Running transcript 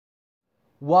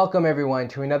Welcome everyone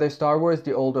to another Star Wars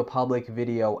The Old Republic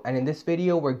video, and in this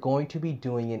video we're going to be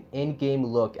doing an in-game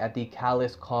look at the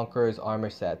Callous Conqueror's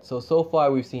armor set. So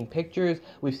far we've seen pictures,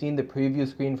 we've seen the preview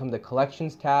screen from the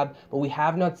collections tab, but we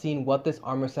have not seen what this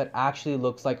armor set actually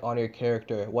looks like on your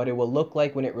character, what it will look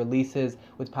like when it releases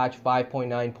with patch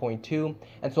 5.9.2.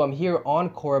 And so I'm here on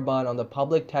Korriban on the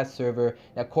public test server.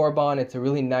 Now Korriban, it's a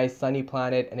really nice sunny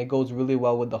planet and it goes really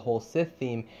well with the whole Sith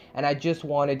theme, and I just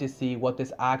wanted to see what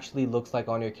this actually looks like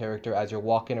on your character as you're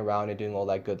walking around and doing all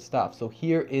that good stuff. So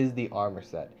here is the armor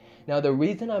set. Now the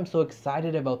reason I'm so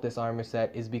excited about this armor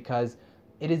set is because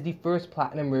it is the first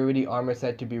platinum rarity armor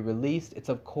set to be released. It's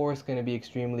of course going to be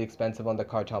extremely expensive on the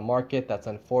cartel market. That's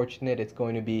unfortunate. It's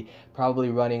going to be probably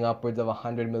running upwards of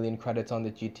 100 million credits on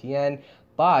the GTN,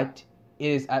 but it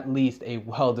is at least a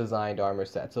well-designed armor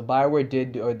set. So BioWare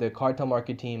did, or the cartel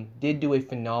market team did do a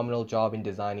phenomenal job in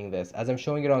designing this. As I'm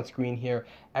showing it on screen here,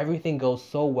 everything goes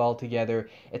so well together.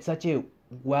 It's such a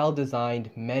well-designed,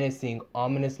 menacing,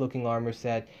 ominous-looking armor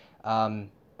set.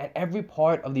 And every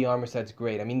part of the armor set's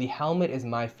great. I mean, the helmet is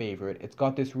my favorite. It's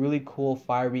got this really cool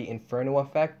fiery inferno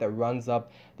effect that runs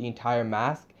up the entire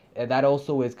mask. That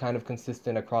also is kind of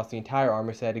consistent across the entire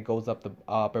armor set. It goes up the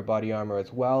upper body armor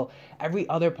as well. Every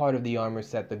other part of the armor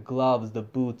set, the gloves, the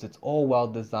boots, it's all well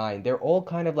designed. They're all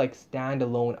kind of like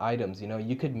standalone items, you know.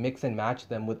 You could mix and match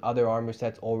them with other armor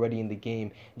sets already in the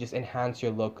game, just enhance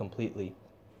your look completely.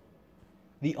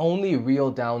 The only real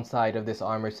downside of this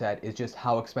armor set is just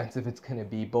how expensive it's going to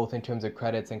be, both in terms of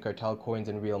credits and cartel coins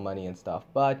and real money and stuff.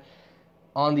 But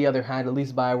on the other hand, at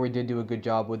least BioWare did do a good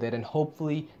job with it, and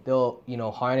hopefully they'll,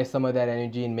 harness some of that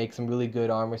energy and make some really good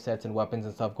armor sets and weapons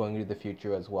and stuff going into the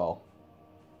future as well.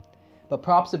 But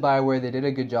props to BioWare, they did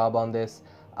a good job on this,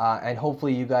 and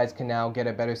hopefully you guys can now get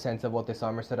a better sense of what this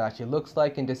armor set actually looks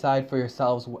like and decide for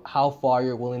yourselves how far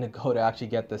you're willing to go to actually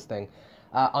get this thing.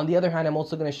 On the other hand, I'm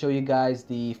also going to show you guys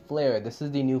the flare. This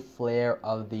is the new flare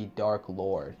of the Dark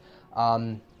Lord.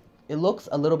 It looks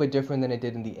a little bit different than it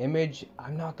did in the image.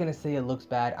 I'm not going to say it looks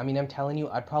bad. I mean, I'm telling you,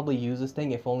 I'd probably use this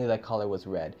thing if only that color was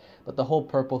red. But the whole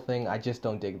purple thing, I just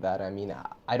don't dig that. I mean,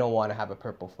 I don't want to have a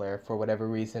purple flare for whatever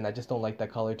reason. I just don't like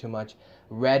that color too much.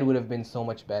 Red would have been so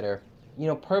much better. You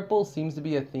know, purple seems to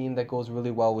be a theme that goes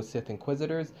really well with Sith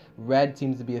Inquisitors. Red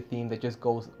seems to be a theme that just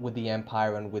goes with the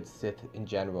Empire and with Sith in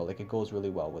general. Like, it goes really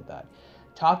well with that.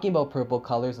 Talking about purple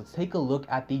colors, let's take a look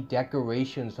at the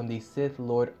decorations from the Sith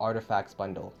Lord Artifacts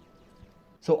bundle.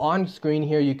 So on screen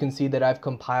here, you can see that I've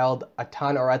compiled a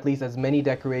ton, or at least as many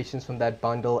decorations from that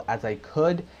bundle as I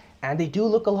could. And they do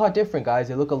look a lot different, guys.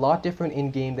 They look a lot different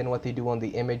in-game than what they do on the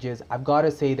images. I've got to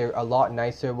say they're a lot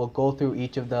nicer. We'll go through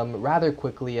each of them rather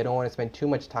quickly. I don't want to spend too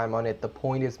much time on it. The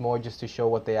point is more just to show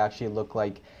what they actually look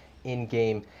like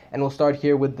in-game. And we'll start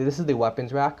here with, this is the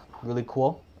weapons rack. Really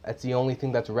cool. It's the only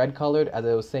thing that's red colored. As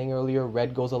I was saying earlier,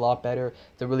 red goes a lot better.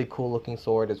 It's a really cool looking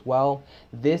sword as well.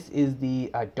 This is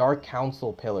the Dark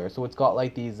Council pillar. So it's got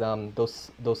like these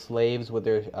those slaves with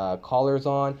their collars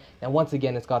on. And once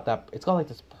again, it's got like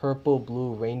this purple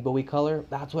blue rainbowy color.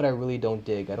 That's what I really don't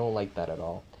dig. I don't like that at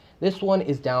all. This one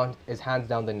is hands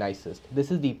down the nicest.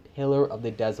 This is the Pillar of the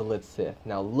Desolate Sith.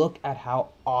 Now look at how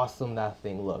awesome that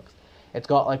thing looks. It's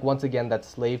got like, once again, that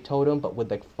slave totem, but with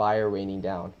like fire raining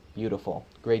down. Beautiful.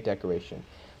 Great decoration.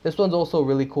 This one's also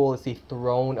really cool. It's the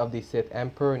Throne of the Sith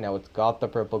Emperor. Now it's got the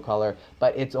purple color,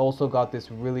 but it's also got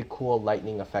this really cool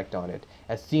lightning effect on it.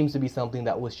 It seems to be something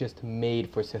that was just made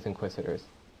for Sith Inquisitors.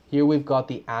 Here we've got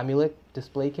the amulet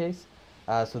display case.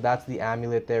 So that's the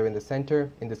amulet there in the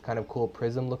center, in this kind of cool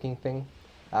prism looking thing.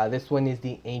 This one is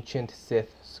the Ancient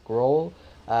Sith Scroll.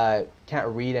 Can't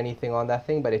read anything on that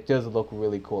thing, but it does look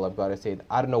really cool, I've got to say.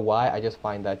 I don't know why, I just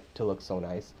find that to look so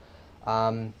nice.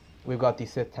 We've got the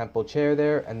Sith Temple chair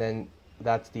there, and then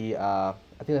that's the, I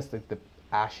think that's the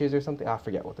ashes or something. I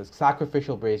forget what this,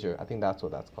 sacrificial brazier. I think that's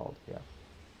what that's called, yeah.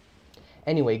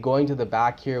 Anyway, going to the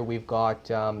back here, we've got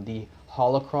the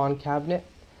holocron cabinet.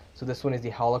 So this one is the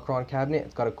holocron cabinet.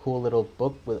 It's got a cool little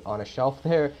book on a shelf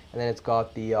there, and then it's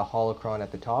got the holocron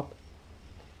at the top.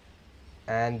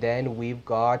 And then we've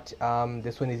got,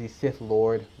 this one is the Sith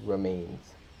Lord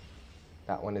Remains.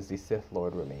 That one is the Sith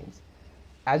Lord Remains.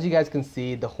 As you guys can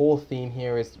see, the whole theme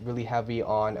here is really heavy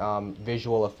on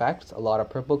visual effects. A lot of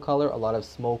purple color, a lot of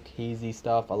smoke, hazy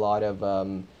stuff, a lot of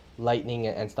lightning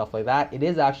and stuff like that. It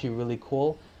is actually really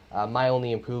cool. My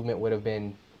only improvement would have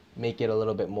been make it a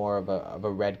little bit more of a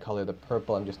red color. The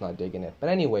purple, I'm just not digging it. But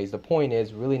anyways, the point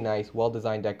is really nice,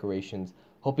 well-designed decorations.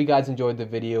 Hope you guys enjoyed the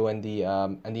video and the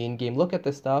in-game look at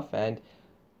this stuff, and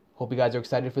hope you guys are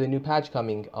excited for the new patch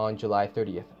coming on July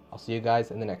 30th. I'll see you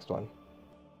guys in the next one.